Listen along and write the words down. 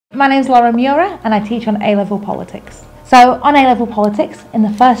My name's Laura Mura and I teach on A-level politics. So on A-level politics, in the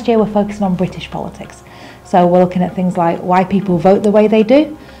first year we're focusing on British politics. So we're looking at things like why people vote the way they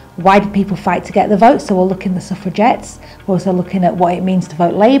do, why did people fight to get the vote, so we're looking at the suffragettes. We're also looking at what it means to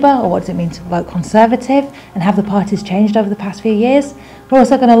vote Labour or what does it mean to vote Conservative and have the parties changed over the past few years. We're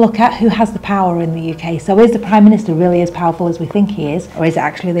also going to look at who has the power in the UK. So is the Prime Minister really as powerful as we think he is, or is it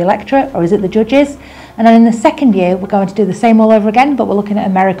actually the electorate, or is it the judges? And then in the second year we're going to do the same all over again, but we're looking at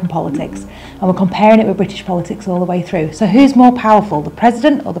American politics and we're comparing it with British politics all the way through. So who's more powerful, the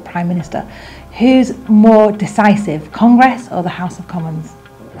President or the Prime Minister? Who's more decisive, Congress or the House of Commons?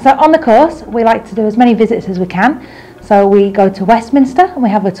 So on the course, we like to do as many visits as we can. So we go to Westminster and we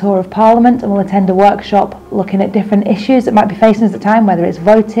have a tour of Parliament and we'll attend a workshop looking at different issues that might be facing us at the time, whether it's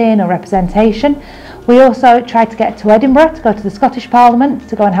voting or representation. We also try to get to Edinburgh to go to the Scottish Parliament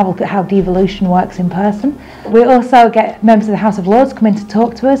to go and have a look at how devolution works in person. We also get members of the House of Lords come in to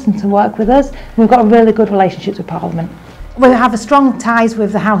talk to us and to work with us. We've got really good relationships with Parliament. We have a strong ties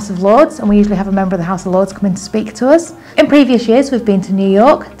with the House of Lords and we usually have a member of the House of Lords come in to speak to us. In previous years we've been to New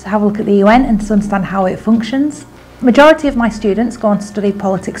York to have a look at the UN and to understand how it functions. Majority of my students go on to study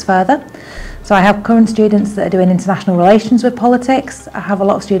politics further. So I have current students that are doing international relations with politics. I have a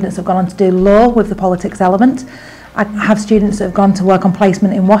lot of students that have gone on to do law with the politics element. I have students that have gone to work on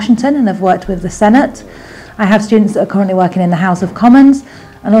placement in Washington and have worked with the Senate. I have students that are currently working in the House of Commons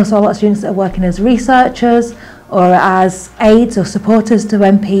and also a lot of students that are working as researchers or as aides or supporters to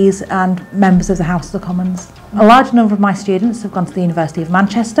MPs and members of the House of the Commons. A large number of my students have gone to the University of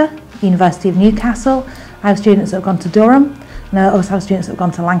Manchester, the University of Newcastle. I have students that have gone to Durham, and I also have students that have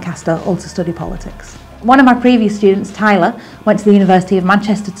gone to Lancaster, all to study politics. One of my previous students, Tyler, went to the University of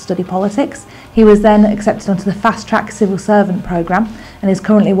Manchester to study politics. He was then accepted onto the Fast Track Civil Servant programme and is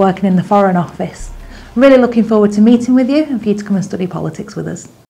currently working in the Foreign Office. I'm really looking forward to meeting with you and for you to come and study politics with us.